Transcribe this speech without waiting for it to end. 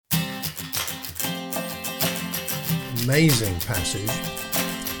amazing passage.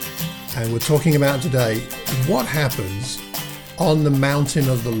 And we're talking about today what happens on the mountain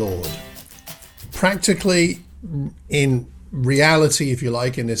of the Lord. Practically, in reality, if you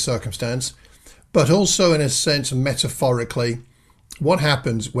like, in this circumstance, but also in a sense metaphorically, what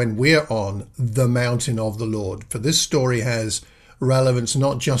happens when we're on the mountain of the Lord. For this story has relevance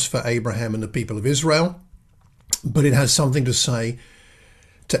not just for Abraham and the people of Israel, but it has something to say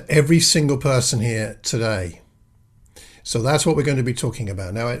to every single person here today. So that's what we're going to be talking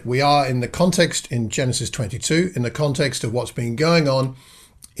about. Now, we are in the context in Genesis 22, in the context of what's been going on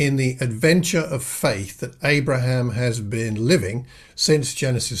in the adventure of faith that Abraham has been living since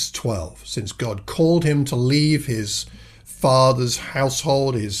Genesis 12, since God called him to leave his father's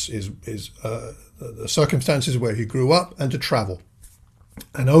household, the circumstances where he grew up, and to travel.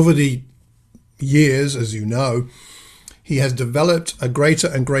 And over the years, as you know, he has developed a greater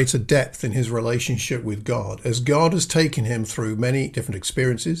and greater depth in his relationship with God, as God has taken him through many different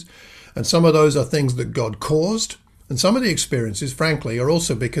experiences. And some of those are things that God caused. And some of the experiences, frankly, are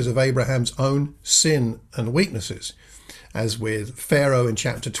also because of Abraham's own sin and weaknesses, as with Pharaoh in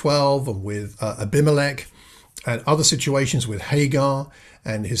chapter 12 and with Abimelech and other situations with Hagar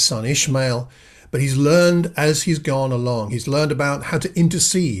and his son Ishmael. But he's learned as he's gone along. He's learned about how to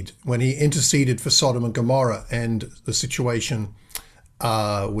intercede when he interceded for Sodom and Gomorrah and the situation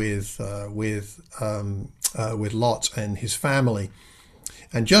with Lot and his family.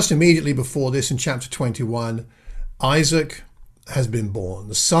 And just immediately before this, in chapter 21, Isaac has been born.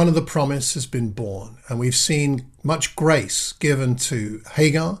 The son of the promise has been born. And we've seen much grace given to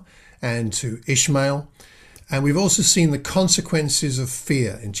Hagar and to Ishmael. And we've also seen the consequences of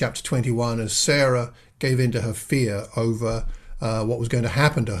fear in chapter 21 as Sarah gave in to her fear over what was going to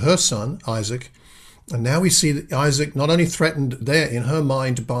happen to her son, Isaac. And now we see that Isaac not only threatened there in her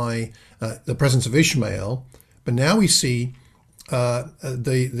mind by the presence of Ishmael, but now we see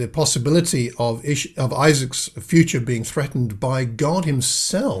the possibility of Isaac's future being threatened by God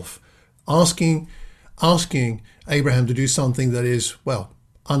himself, asking Abraham to do something that is, well,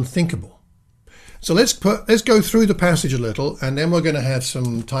 unthinkable. So let's go through the passage a little, and then we're going to have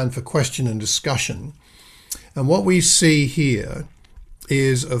some time for question and discussion. And what we see here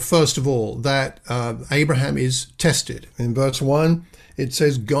is, first of all, that Abraham is tested. In verse 1, it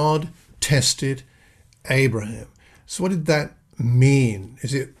says, God tested Abraham. So what did that mean?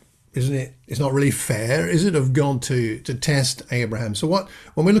 It's not really fair, is it, of God to test Abraham? So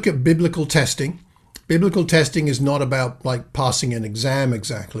when we look at biblical testing is not about like passing an exam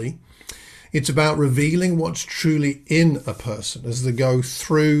exactly. It's about revealing what's truly in a person as they go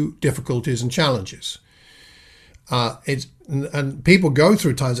through difficulties and challenges. And people go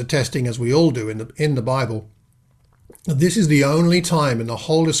through times of testing, as we all do in the Bible. This is the only time in the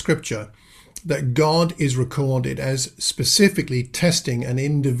whole of Scripture that God is recorded as specifically testing an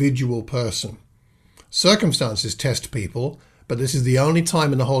individual person. Circumstances test people, but this is the only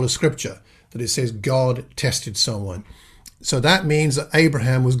time in the whole of Scripture that it says God tested someone. So that means that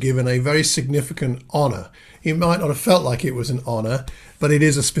Abraham was given a very significant honor. He might not have felt like it was an honor, but it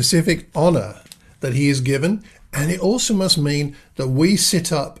is a specific honor that he is given. And it also must mean that we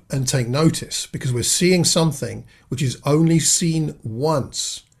sit up and take notice, because we're seeing something which is only seen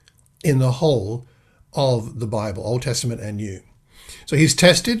once in the whole of the Bible, Old Testament and New. So he's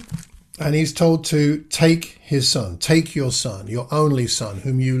tested, and he's told to take his son, take your son, your only son,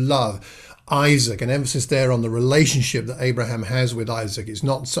 whom you love, Isaac. An emphasis there on the relationship that Abraham has with Isaac. It's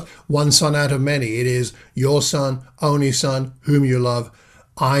not one son out of many. It is your son, only son, whom you love,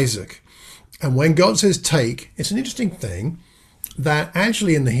 Isaac. And when God says take, it's an interesting thing that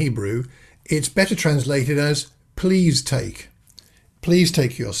actually in the Hebrew, it's better translated as please take. Please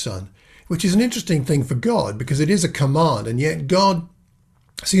take your son, which is an interesting thing for God because it is a command. And yet God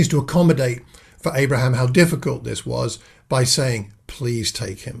seems to accommodate for Abraham how difficult this was by saying, please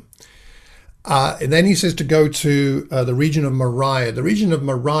take him. And then he says to go to the region of Moriah. The region of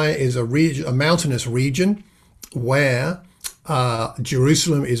Moriah is a mountainous region where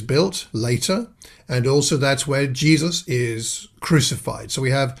Jerusalem is built later, and also that's where Jesus is crucified. So we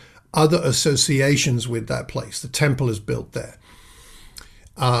have other associations with that place. The temple is built there.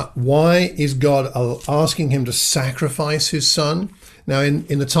 Why is God asking him to sacrifice his son? Now,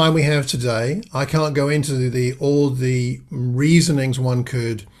 in the time we have today, I can't go into all the reasonings one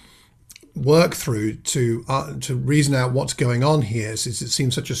could work through to reason out what's going on here, since it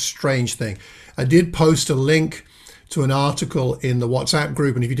seems such a strange thing. I did post a link to an article in the WhatsApp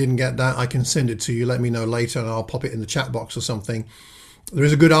group, and if you didn't get that, I can send it to you. Let me know later, and I'll pop it in the chat box or something. There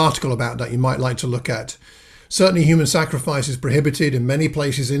is a good article about that you might like to look at. Certainly, human sacrifice is prohibited in many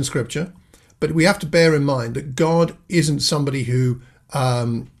places in Scripture, But we have to bear in mind that God isn't somebody who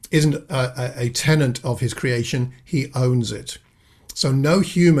isn't a tenant of his creation. He owns it. So no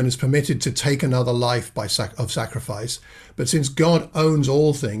human is permitted to take another life of sacrifice. But since God owns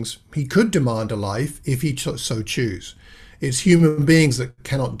all things, he could demand a life if he so choose. It's human beings that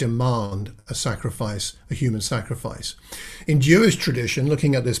cannot demand a sacrifice, a human sacrifice. In Jewish tradition,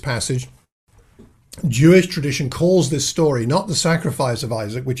 looking at this passage, Jewish tradition calls this story not the sacrifice of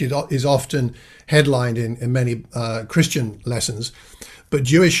Isaac, which is often headlined in many Christian lessons, but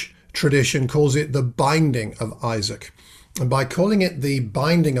Jewish tradition calls it the binding of Isaac. And by calling it the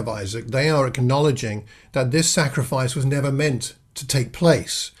binding of Isaac, they are acknowledging that this sacrifice was never meant to take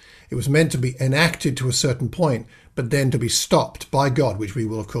place. It was meant to be enacted to a certain point, but then to be stopped by God, which we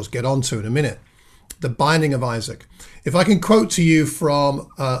will, of course, get onto in a minute. The binding of Isaac. If I can quote to you from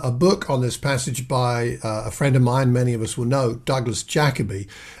a book on this passage by a friend of mine, many of us will know, Douglas Jacoby.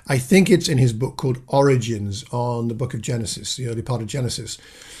 I think it's in his book called Origins on the book of Genesis, the early part of Genesis.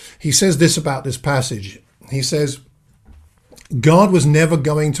 He says this about this passage. He says, God was never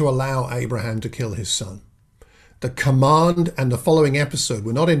going to allow Abraham to kill his son. The command and the following episode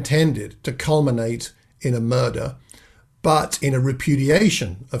were not intended to culminate in a murder, but in a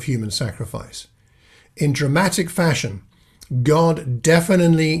repudiation of human sacrifice. In dramatic fashion, God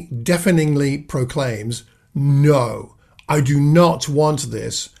deafeningly proclaims, "No, I do not want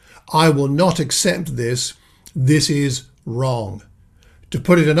this. I will not accept this. This is wrong." To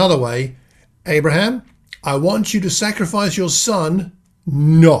put it another way, Abraham, I want you to sacrifice your son,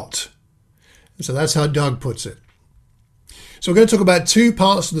 not. And so that's how Doug puts it. So we're going to talk about two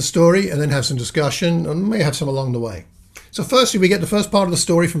parts of the story and then have some discussion, and may have some along the way. So firstly, we get the first part of the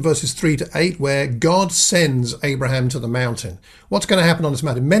story from verses 3 to 8, where God sends Abraham to the mountain. What's going to happen on this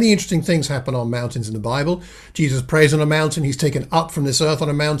mountain? Many interesting things happen on mountains in the Bible. Jesus prays on a mountain. He's taken up from this earth on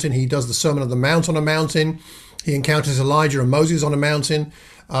a mountain. He does the Sermon on the Mount on a mountain. He encounters Elijah and Moses on a mountain.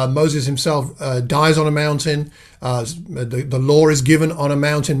 Moses himself dies on a mountain. The law is given on a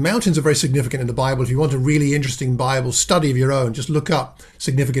mountain. Mountains are very significant in the Bible. If you want a really interesting Bible study of your own, just look up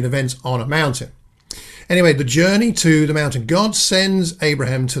significant events on a mountain. Anyway, the journey to the mountain. God sends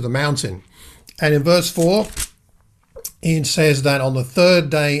Abraham to the mountain. And in verse 4, it says that on the third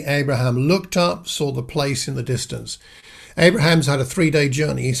day, Abraham looked up, saw the place in the distance. Abraham's had a 3-day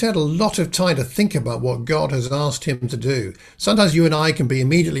journey. He's had a lot of time to think about what God has asked him to do. Sometimes you and I can be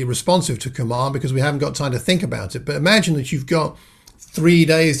immediately responsive to command because we haven't got time to think about it. But imagine that you've got 3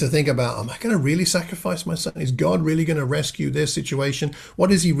 days to think about, am I going to really sacrifice my son? Is God really going to rescue this situation? What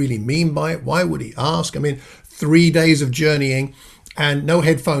does he really mean by it? Why would he ask? I mean, 3 days of journeying and no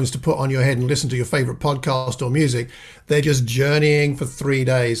headphones to put on your head and listen to your favorite podcast or music. They're just journeying for 3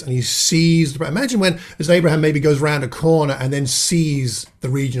 days, and he sees. Imagine when, as Abraham maybe goes round a corner and then sees the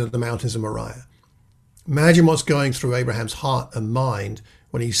region of the mountains of Moriah. Imagine what's going through Abraham's heart and mind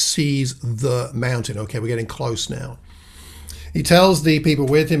when he sees the mountain. Okay, we're getting close now. He tells the people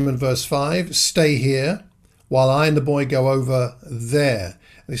with him in verse 5, "Stay here while I and the boy go over there."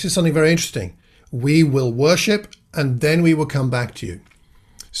 This is something very interesting. We will worship and then we will come back to you.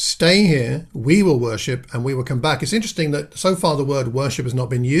 Stay here, we will worship, and we will come back. It's interesting that so far the word worship has not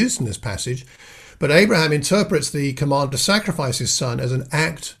been used in this passage, but Abraham interprets the command to sacrifice his son as an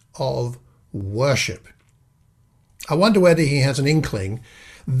act of worship. I wonder whether he has an inkling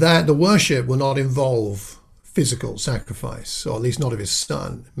that the worship will not involve physical sacrifice, or at least not of his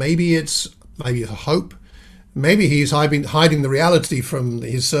son. Maybe it's a hope. Maybe he's hiding the reality from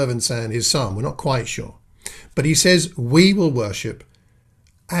his servants and his son. We're not quite sure. But he says, we will worship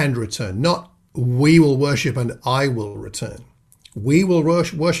and return. Not we will worship and I will return. We will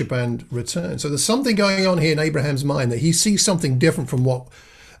worship and return. So there's something going on here in Abraham's mind that he sees something different from what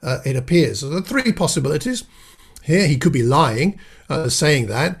it appears. So there are 3 possibilities. Here he could be lying, saying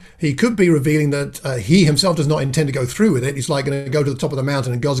that. He could be revealing that he himself does not intend to go through with it. He's like going to go to the top of the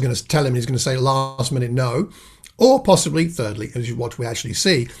mountain and God's going to tell him, he's going to say last minute no. Or possibly, thirdly, as what we actually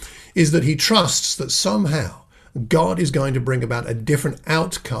see, is that he trusts that somehow God is going to bring about a different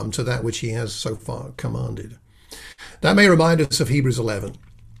outcome to that which he has so far commanded. That may remind us of Hebrews 11.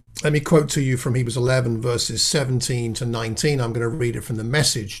 Let me quote to you from Hebrews 11, verses 17 to 19. I'm going to read it from the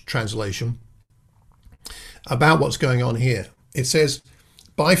Message translation about what's going on here. It says,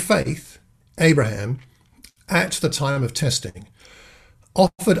 "By faith, Abraham, at the time of testing,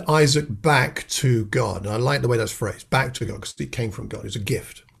 offered Isaac back to God." And I like the way that's phrased, back to God, because it came from God. It's a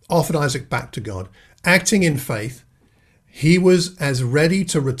gift. Offered Isaac back to God. Acting in faith, he was as ready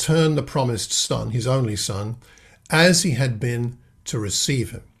to return the promised son, his only son, as he had been to receive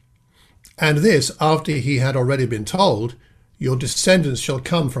him. And this after he had already been told, "Your descendants shall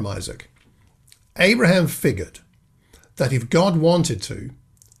come from Isaac." Abraham figured that if God wanted to,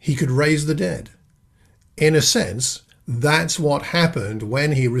 he could raise the dead. In a sense, that's what happened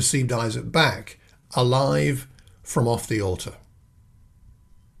when he received Isaac back, alive from off the altar.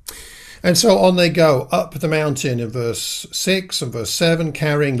 And so on they go, up the mountain in verse 6 and verse 7,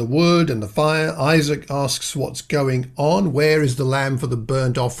 carrying the wood and the fire. Isaac asks what's going on. Where is the lamb for the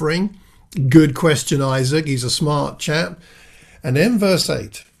burnt offering? Good question, Isaac. He's a smart chap. And then verse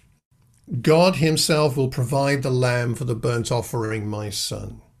 8, God himself will provide the lamb for the burnt offering, my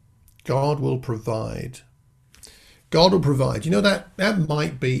son. God will provide. God will provide. You know, that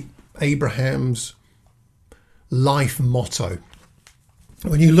might be Abraham's life motto.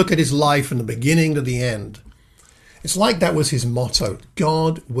 When you look at his life from the beginning to the end, it's like that was his motto.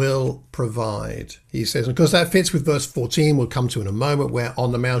 God will provide, he says. And because that fits with verse 14, we'll come to in a moment, where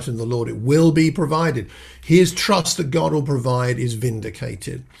on the mountain of the Lord it will be provided. His trust that God will provide is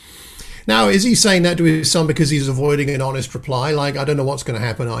vindicated. Now, is he saying that to his son because he's avoiding an honest reply? Like, I don't know what's going to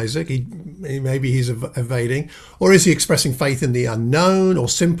happen, Isaac. Maybe he's evading. Or is he expressing faith in the unknown, or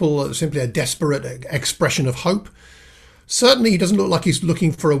simply a desperate expression of hope? Certainly, he doesn't look like he's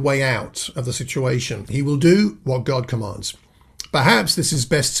looking for a way out of the situation. He will do what God commands. Perhaps this is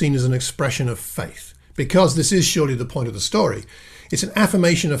best seen as an expression of faith, because this is surely the point of the story. It's an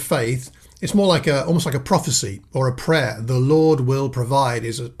affirmation of faith. It's more like almost like a prophecy or a prayer. The Lord will provide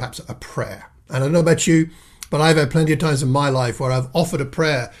is perhaps a prayer. And I don't know about you, but I've had plenty of times in my life where I've offered a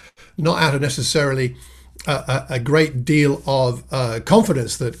prayer, not out of necessarily a great deal of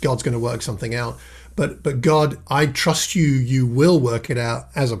confidence that God's going to work something out, but God, I trust you, you will work it out,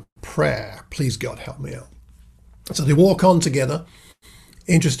 as a prayer. Please, God, help me out. So they walk on together.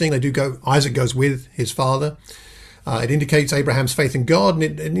 Interesting, they do go, Isaac goes with his father. It indicates Abraham's faith in God, and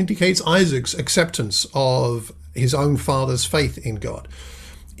it indicates Isaac's acceptance of his own father's faith in God.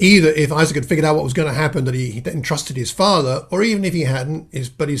 Either if Isaac had figured out what was going to happen, that he entrusted his father, or even if he hadn't,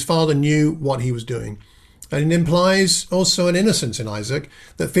 but his father knew what he was doing. And it implies also an innocence in Isaac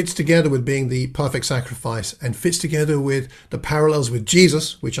that fits together with being the perfect sacrifice, and fits together with the parallels with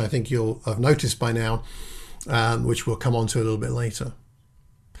Jesus, which I think you'll have noticed by now, which we'll come on to a little bit later.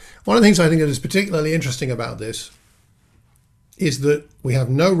 One of the things I think that is particularly interesting about this is that we have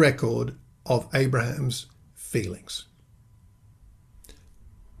no record of Abraham's feelings.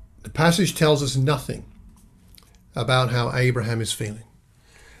 The passage tells us nothing about how Abraham is feeling.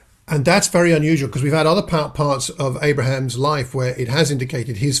 And that's very unusual, because we've had other parts of Abraham's life where it has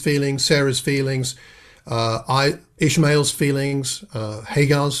indicated his feelings, Sarah's feelings, Ishmael's feelings,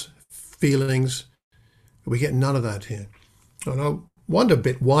 Hagar's feelings. We get none of that here. And I wonder a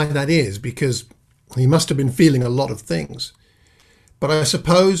bit why that is, because he must have been feeling a lot of things. But I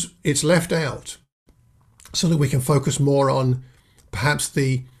suppose it's left out so that we can focus more on perhaps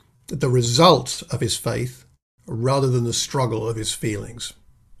the result of his faith rather than the struggle of his feelings.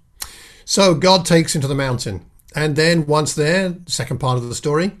 So God takes him to the mountain, and then once there, second part of the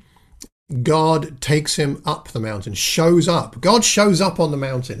story, God takes him up the mountain, shows up. God shows up on the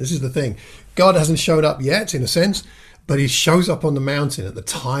mountain. This is the thing. God hasn't showed up yet, in a sense, but he shows up on the mountain at the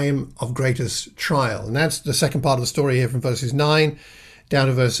time of greatest trial. And that's the second part of the story here, from verses 9 down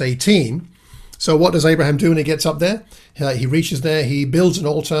to verse 18. So what does Abraham do when he gets up there? He reaches there, he builds an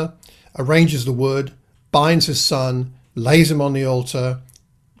altar, arranges the wood, binds his son, lays him on the altar,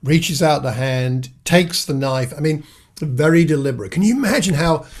 reaches out the hand, takes the knife. I mean, very deliberate. Can you imagine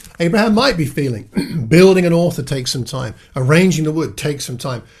how Abraham might be feeling? Building an altar takes some time. Arranging the wood takes some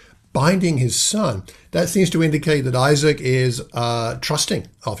time. Binding his son. That seems to indicate that Isaac is trusting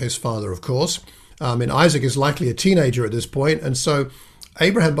of his father, of course. And Isaac is likely a teenager at this point. And so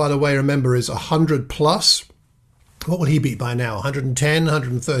Abraham, by the way, remember, is 100 plus. What will he be by now? 110,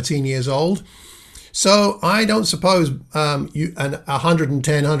 113 years old. So I don't suppose an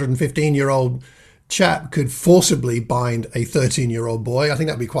 110, 115-year-old chap could forcibly bind a 13-year-old boy. I think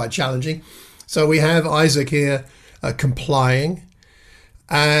that'd be quite challenging. So we have Isaac here complying.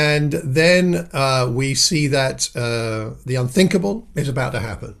 And then we see that the unthinkable is about to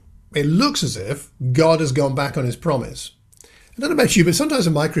happen. It looks as if God has gone back on his promise. I don't know about you, but sometimes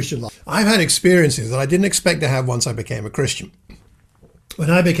in my Christian life, I've had experiences that I didn't expect to have once I became a Christian. When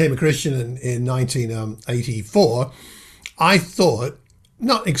I became a Christian in 1984, I thought,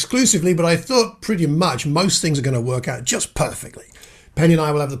 not exclusively, but I thought pretty much most things are going to work out just perfectly. Penny and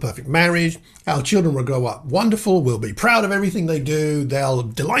I will have the perfect marriage. Our children will grow up wonderful. We'll be proud of everything they do. They'll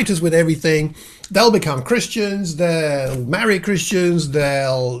delight us with everything. They'll become Christians. They'll marry Christians.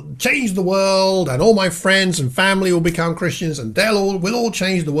 They'll change the world. And all my friends and family will become Christians. And we'll all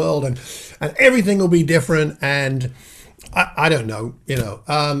change the world. And everything will be different. And I don't know,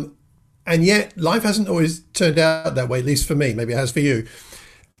 And yet life hasn't always turned out that way, at least for me. Maybe it has for you.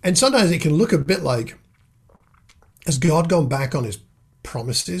 And sometimes it can look a bit like, has God gone back on his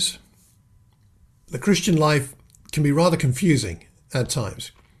promises? The Christian life can be rather confusing at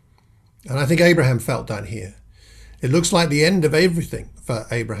times. And I think Abraham felt that here. It looks like the end of everything for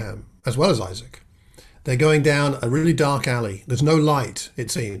Abraham, as well as Isaac. They're going down a really dark alley. There's no light, it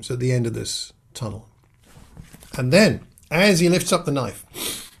seems, at the end of this tunnel. And then, as he lifts up the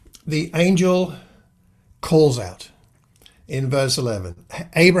knife, the angel calls out in verse 11.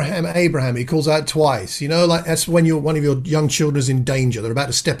 Abraham, Abraham, he calls out twice. You know, like that's when one of your young children is in danger. They're about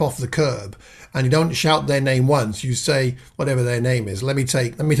to step off the curb, and you don't shout their name once. You say whatever their name is. Let me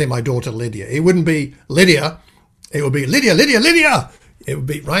take my daughter Lydia. It wouldn't be Lydia. It would be Lydia, Lydia, Lydia. It would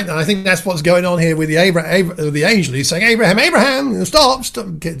be right. And I think that's what's going on here with the angel. He's saying, Abraham, Abraham, stop,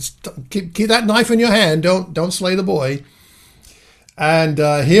 keep that knife in your hand. Don't slay the boy. And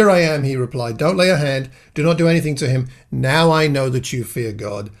here I am, he replied. Don't lay a hand. Do not do anything to him. Now I know that you fear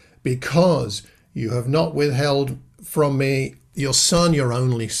God, because you have not withheld from me your son, your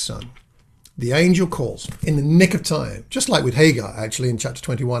only son. The angel calls in the nick of time, just like with Hagar, actually, in chapter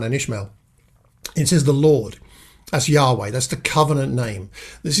 21 and Ishmael. It says the Lord. That's Yahweh. That's the covenant name.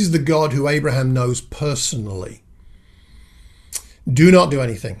 This is the God who Abraham knows personally. Do not do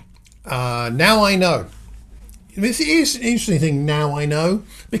anything. Now I know. This is an interesting thing, now I know,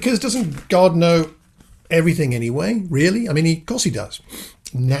 because doesn't God know everything anyway, really? I mean, of course he does.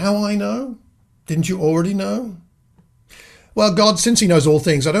 Now I know? Didn't you already know? Well, God, since he knows all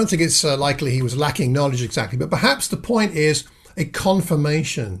things, I don't think it's likely he was lacking knowledge exactly, but perhaps the point is a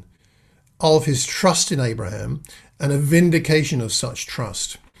confirmation of his trust in Abraham and a vindication of such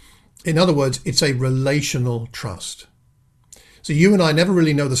trust. In other words, it's a relational trust. So you and I never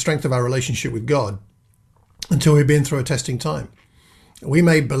really know the strength of our relationship with God until we've been through a testing time. We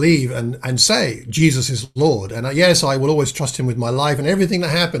may believe and say Jesus is Lord, and yes, I will always trust him with my life and everything that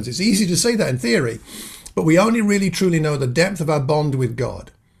happens. It's easy to say that in theory, but we only really truly know the depth of our bond with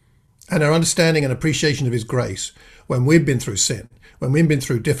God and our understanding and appreciation of his grace when we've been through sin, when we've been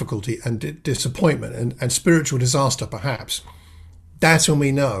through difficulty and disappointment and spiritual disaster perhaps. That's when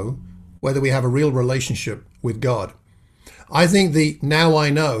we know whether we have a real relationship with God. I think the now I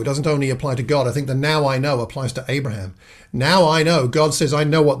know doesn't only apply to God. I think the now I know applies to Abraham. Now I know. God says, I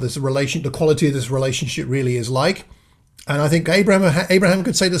know what the quality of this relationship really is like. And I think Abraham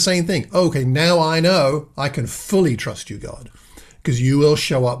could say the same thing. Okay, now I know I can fully trust you, God, because you will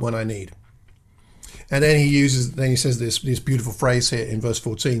show up when I need. And then he says this beautiful phrase here in verse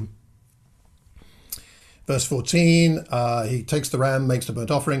 14. Verse 14, he takes the ram, makes the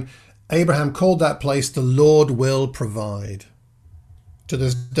burnt offering. Abraham called that place, the Lord will provide. To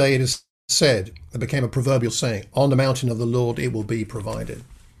this day it is said, it became a proverbial saying, on the mountain of the Lord it will be provided.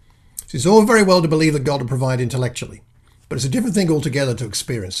 So it's all very well to believe that God will provide intellectually, but it's a different thing altogether to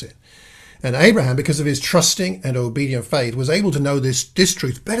experience it. And Abraham, because of his trusting and obedient faith, was able to know this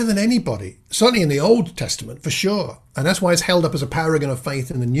truth better than anybody, certainly in the Old Testament, for sure. And that's why it's held up as a paragon of faith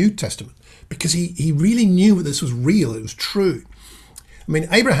in the New Testament, because he really knew that this was real, it was true. I mean,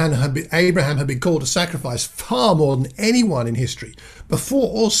 Abraham had been called to sacrifice far more than anyone in history, before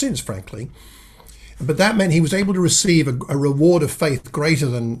or since, frankly. But that meant he was able to receive a reward of faith greater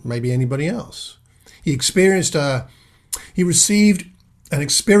than maybe anybody else. He received an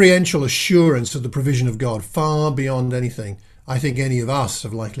experiential assurance of the provision of God far beyond anything I think any of us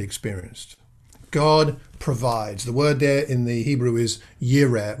have likely experienced. God provides. The word there in the Hebrew is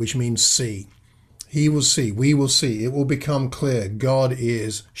yireh, which means see. He will see. We will see. It will become clear. God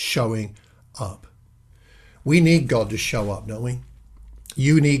is showing up. We need God to show up, don't we?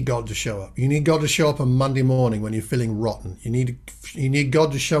 You need God to show up. You need God to show up on Monday morning when you're feeling rotten. You need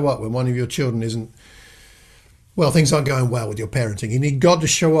God to show up when one of your children isn't, well, things aren't going well with your parenting. You need God to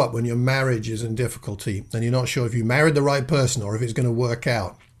show up when your marriage is in difficulty and you're not sure if you married the right person or if it's going to work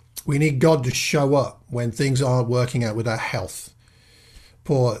out. We need God to show up when things aren't working out with our health.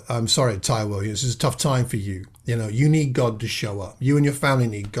 I'm sorry, Taiwo, this is a tough time for you. You need God to show up. You and your family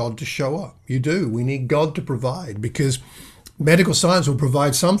need God to show up. You do. We need God to provide, because medical science will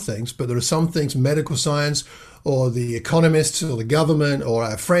provide some things, but there are some things medical science or the economists or the government or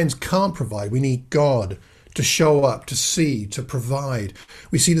our friends can't provide. We need God to show up, to see, to provide.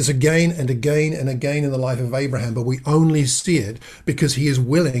 We see this again and again and again in the life of Abraham, but we only see it because he is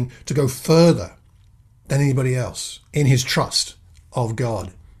willing to go further than anybody else in his trust of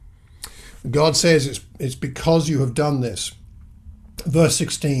God. God says it's because you have done this. Verse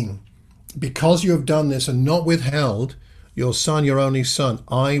 16, because you have done this and not withheld your son, your only son,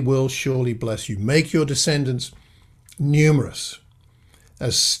 I will surely bless you. Make your descendants numerous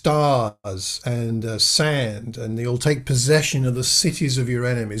as stars and sand, and you'll take possession of the cities of your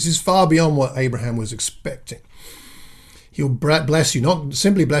enemies. This is far beyond what Abraham was expecting. He'll bless you, not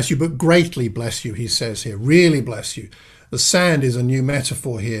simply bless you, but greatly bless you, he says here, really bless you. The sand is a new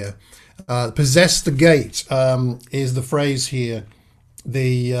metaphor here. Possess the gate is the phrase here.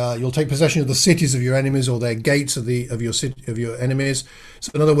 You'll take possession of the cities of your enemies, or their gates of your enemies.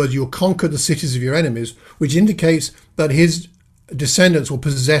 So in other words, you'll conquer the cities of your enemies, which indicates that his descendants will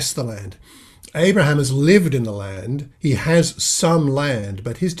possess the land. Abraham has lived in the land. He has some land,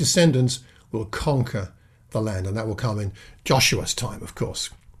 but his descendants will conquer the land, and that will come in Joshua's time, of course.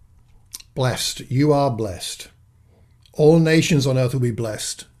 Blessed. You are blessed. All nations on earth will be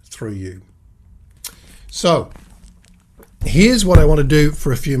blessed through you. So, here's what I want to do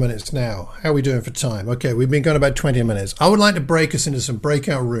for a few minutes now. How are we doing for time? Okay, we've been going about 20 minutes. I would like to break us into some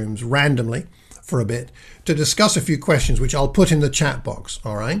breakout rooms randomly for a bit to discuss a few questions, which I'll put in the chat box,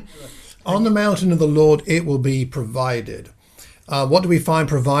 all right? On the mountain of the Lord, it will be provided. What do we find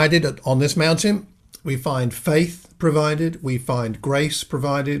provided on this mountain? We find faith provided. We find grace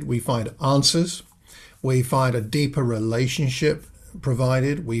provided. We find answers. We find a deeper relationship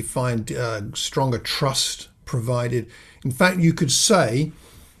provided. We find stronger trust provided. In fact, you could say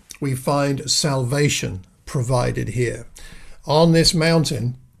we find salvation provided here. On this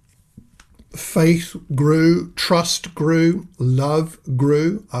mountain, faith grew, trust grew, love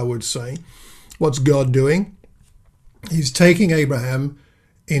grew, I would say. What's God doing? He's taking Abraham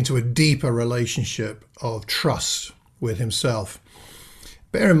into a deeper relationship of trust with himself.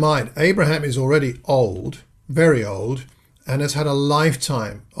 Bear in mind, Abraham is already old, very old, and has had a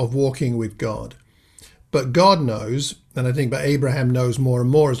lifetime of walking with God. But God knows, and I think that Abraham knows more and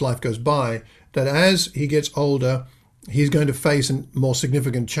more as life goes by, that as he gets older, he's going to face more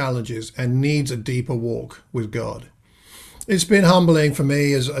significant challenges and needs a deeper walk with God. It's been humbling for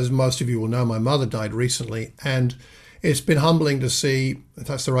me, as most of you will know. My mother died recently, and it's been humbling to see, if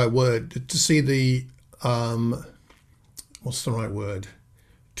that's the right word, to see the, what's the right word?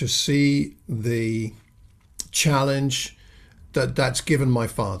 To see the challenge that's given my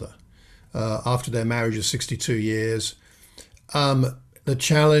father after their marriage of 62 years. The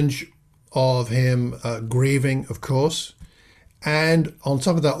challenge of him grieving, of course, and on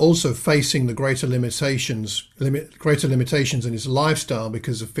top of that, also facing the greater limitations in his lifestyle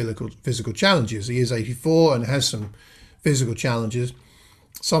because of physical challenges. He is 84 and has some physical challenges.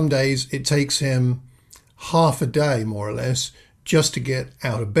 Some days it takes him half a day, more or less, just to get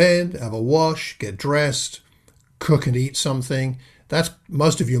out of bed, have a wash, get dressed, cook and eat something. That's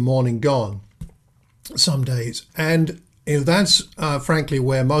most of your morning gone some days. And that's frankly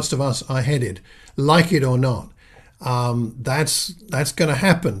where most of us are headed, like it or not. That's going to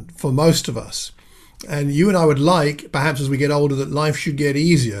happen for most of us. And you and I would like, perhaps as we get older, that life should get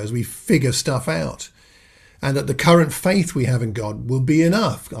easier as we figure stuff out. And that the current faith we have in God will be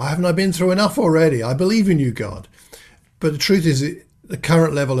enough. Haven't I been through enough already? I believe in you, God. But the truth is, the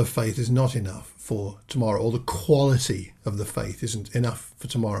current level of faith is not enough for tomorrow, or the quality of the faith isn't enough for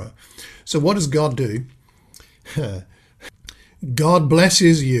tomorrow. So what does God do? God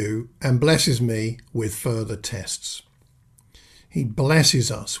blesses you and blesses me with further tests. He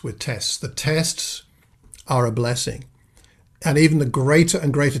blesses us with tests. The tests are a blessing. And even the greater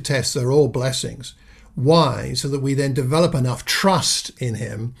and greater tests are all blessings. Why? So that we then develop enough trust in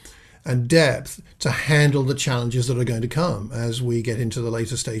him and depth to handle the challenges that are going to come as we get into the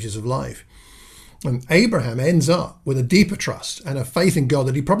later stages of life. And Abraham ends up with a deeper trust and a faith in God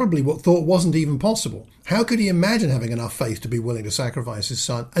that he probably thought wasn't even possible. How could he imagine having enough faith to be willing to sacrifice his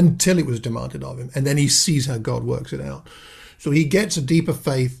son until it was demanded of him? And then he sees how God works it out. So he gets a deeper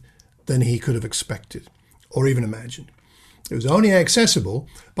faith than he could have expected or even imagined. It was only accessible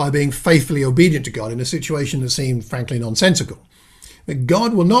by being faithfully obedient to God in a situation that seemed frankly nonsensical. But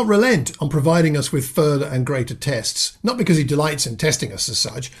God will not relent on providing us with further and greater tests, not because he delights in testing us as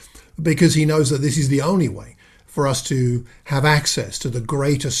such, but because he knows that this is the only way for us to have access to the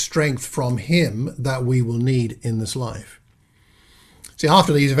greater strength from him that we will need in this life. See,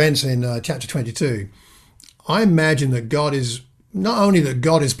 after these events in chapter 22, I imagine that God is, not only that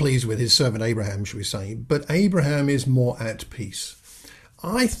God is pleased with his servant Abraham, shall we say, but Abraham is more at peace.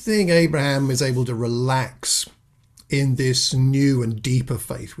 I think Abraham is able to relax in this new and deeper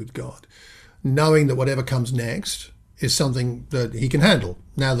faith with God, knowing that whatever comes next is something that he can handle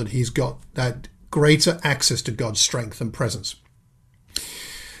now that he's got that greater access to God's strength and presence.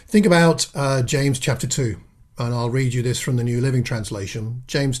 Think about James chapter 2, and I'll read you this from the New Living Translation.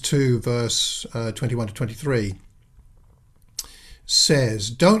 James 2, verse 21 to 23 says,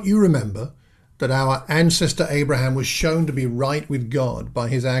 "Don't you remember that our ancestor Abraham was shown to be right with God by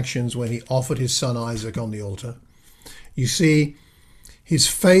his actions when he offered his son Isaac on the altar. You see, his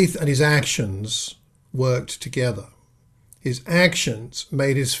faith and his actions worked together. His actions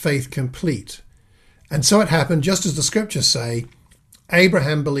made his faith complete. And so it happened, just as the scriptures say,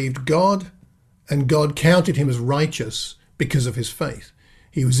 Abraham believed God, and God counted him as righteous because of his faith.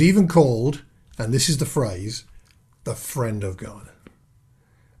 He was even called, and this is the phrase, the friend of God.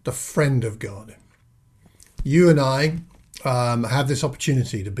 The friend of God. You and I have this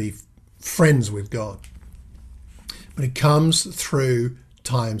opportunity to be friends with God. But it comes through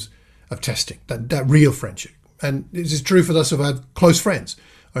times of testing, that real friendship. And this is true for those who have close friends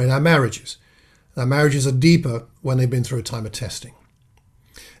or in our marriages. Our marriages are deeper when they've been through a time of testing.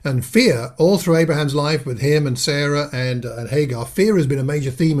 And fear, all through Abraham's life with him and Sarah and Hagar, fear has been a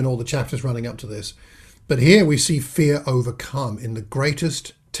major theme in all the chapters running up to this. But here we see fear overcome in the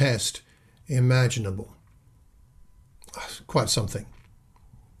greatest test imaginable. Quite something.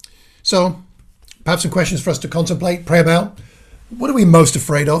 So, perhaps some questions for us to contemplate, pray about. What are we most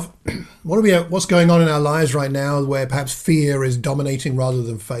afraid of? What's going on in our lives right now where perhaps fear is dominating rather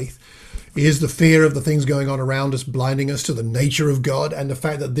than faith? Is the fear of the things going on around us blinding us to the nature of God and the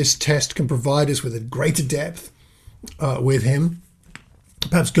fact that this test can provide us with a greater depth with him?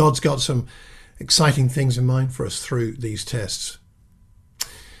 Perhaps God's got some exciting things in mind for us through these tests.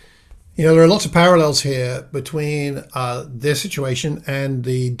 You know, there are lots of parallels here between this situation and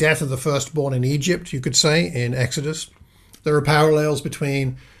the death of the firstborn in Egypt, you could say, in Exodus. There are parallels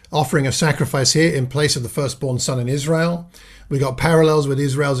between offering a sacrifice here in place of the firstborn son in Israel. We got parallels with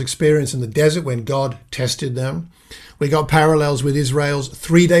Israel's experience in the desert when God tested them. We got parallels with Israel's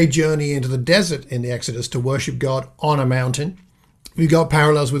 3-day journey into the desert in the Exodus to worship God on a mountain. We got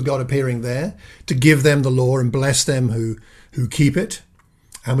parallels with God appearing there to give them the law and bless them who keep it.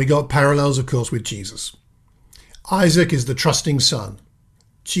 And we got parallels, of course, with Jesus. Isaac is the trusting son.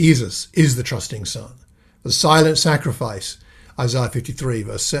 Jesus is the trusting son. The silent sacrifice, Isaiah 53,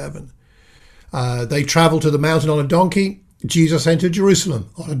 verse 7. They traveled to the mountain on a donkey. Jesus entered Jerusalem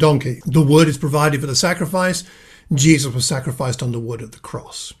on a donkey. The wood is provided for the sacrifice. Jesus was sacrificed on the wood of the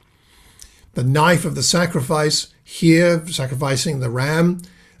cross. The knife of the sacrifice here, sacrificing the ram,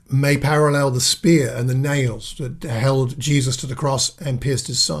 may parallel the spear and the nails that held Jesus to the cross and pierced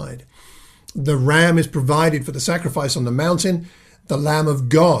his side. The ram is provided for the sacrifice on the mountain. The Lamb of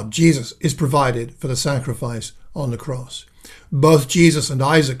God, Jesus, is provided for the sacrifice on the cross. Both Jesus and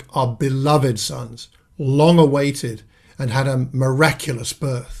Isaac are beloved sons, long awaited, and had a miraculous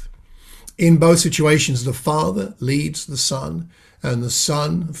birth. In both situations, the Father leads the Son, and the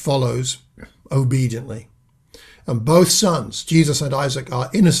Son follows obediently. And both sons, Jesus and Isaac, are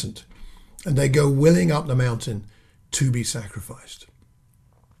innocent, and they go willing up the mountain to be sacrificed.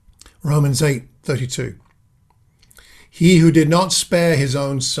 Romans 8:32. He who did not spare his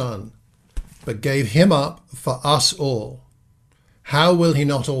own son, but gave him up for us all, how will he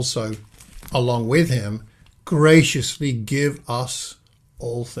not also, along with him, graciously give us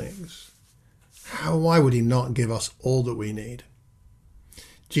all things? Why would he not give us all that we need?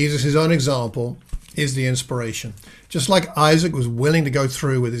 Jesus, his own example, is the inspiration. Just like Isaac was willing to go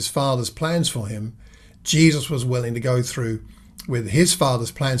through with his father's plans for him, Jesus was willing to go through with his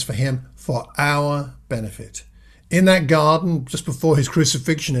father's plans for him for our benefit. In that garden, just before his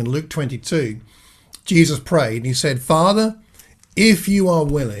crucifixion in Luke 22, Jesus prayed and he said, Father, if you are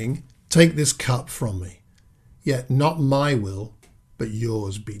willing, take this cup from me, yet not my will, but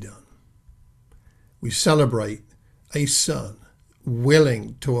yours be done. We celebrate a son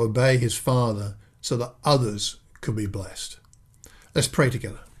willing to obey his father so that others could be blessed. Let's pray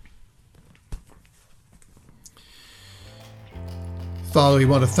together. Father, we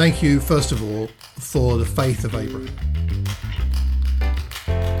want to thank you, first of all, for the faith of Abraham.